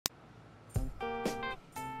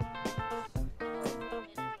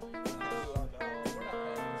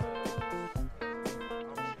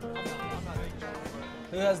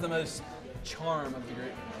Who has the most charm of the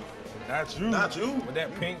group? Not you. Not you. With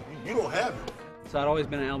that pink. You don't have it. So I'd always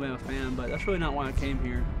been an Alabama fan, but that's really not why I came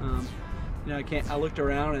here. You know, I looked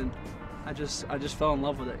around and I just fell in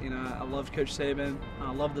love with it. You know, I loved Coach Saban.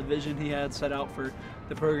 I loved the vision he had set out for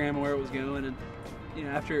the program and where it was going. And you know,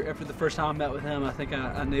 after the first time I met with him, I think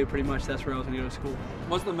I knew pretty much that's where I was going to go to school.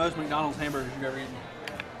 What's the most McDonald's hamburgers you've ever eaten?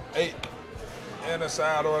 8 and a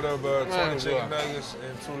side order of 20 chicken nuggets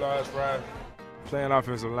and 2 large fries. Playing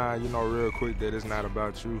offensive line, you know real quick that it's not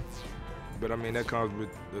about you. But I mean, that comes with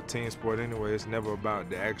the team sport anyway. It's never about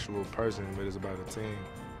the actual person, but it's about the team.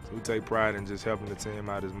 So we take pride in just helping the team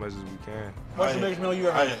out as much as we can. What's the biggest meal you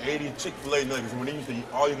ever I had? had 80 Chick-fil-A nuggets. When they used to eat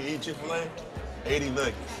all you can eat Chick-fil-A, 80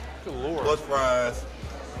 nuggets. Good Lord. Plus fries,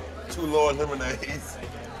 2 large lemonades.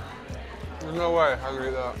 There's no way I agree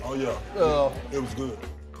with that. Oh yeah. Oh. It was good.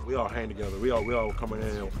 We all hang together. We all coming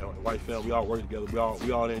in white family. We all work together.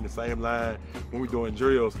 We all in the same line. When we doing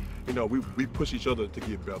drills, you know, we push each other to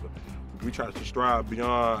get better. We try to strive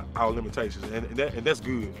beyond our limitations, and that's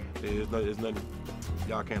good. There's nothing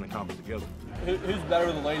y'all can't accomplish together. Who's better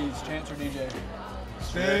with the ladies, Chance or DJ?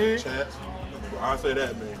 Chance. I say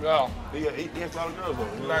that, man. Yeah. He has a lot of girls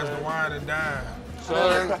though. He likes to wine and dine.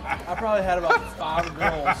 Southern. I probably had about 5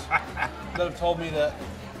 girls that have told me that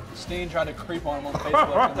Steen tried to creep on him on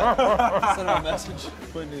Facebook and I sent him a message.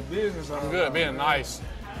 Putting his business on. I'm good at being nice.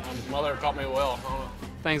 My mother taught me well.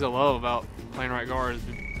 Things I love about playing right guard is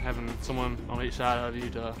having someone on each side of you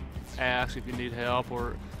to ask if you need help,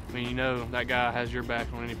 or I mean, you know that guy has your back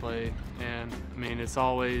on any play, and I mean it's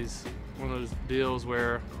always one of those deals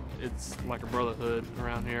where it's like a brotherhood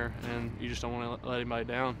around here, and you just don't want to let anybody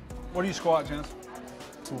down. What do you squat, Chance?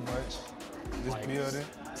 Too much. Just building.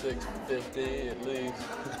 650 at least.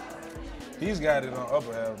 He's got it on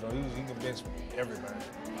upper half though. He can bench everybody.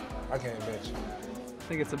 I can't bench. I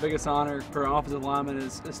think it's the biggest honor for an offensive lineman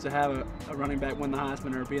is to have a running back win the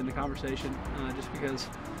Heisman or be in the conversation, just because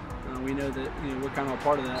we know that we're kind of a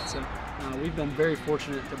part of that. So we've been very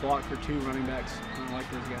fortunate to block for 2 running backs like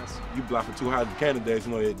those guys. You block for 2 Heisman candidates,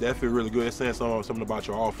 you know that feel really good. It's saying something about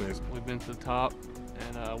your offense. We've been to the top,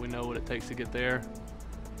 and we know what it takes to get there.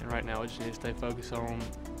 And right now, we just need to stay focused on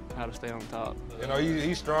how to stay on top. You know,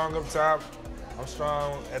 he's strong up top. I'm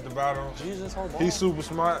strong at the bottom. Jesus, hold on. He's super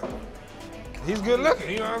smart. He's good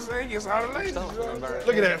looking, you know what I'm saying? He gets all the ladies. You know what I'm saying?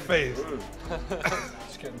 Look at that face.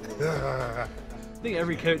 Just kidding. I think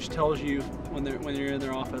every coach tells you when you're in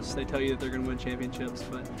their office, they tell you that they're going to win championships.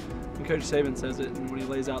 But when Coach Saban says it and when he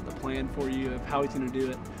lays out the plan for you of how he's going to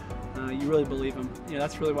do it, you really believe him.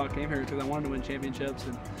 That's really why I came here, because I wanted to win championships,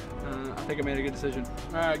 and I think I made a good decision.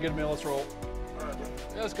 All right, good meal. Let's roll.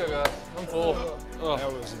 Yeah, let's go, guys. I'm full.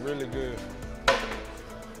 That was really good.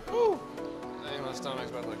 Woo. Dang, my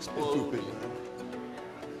stomach's about to explode.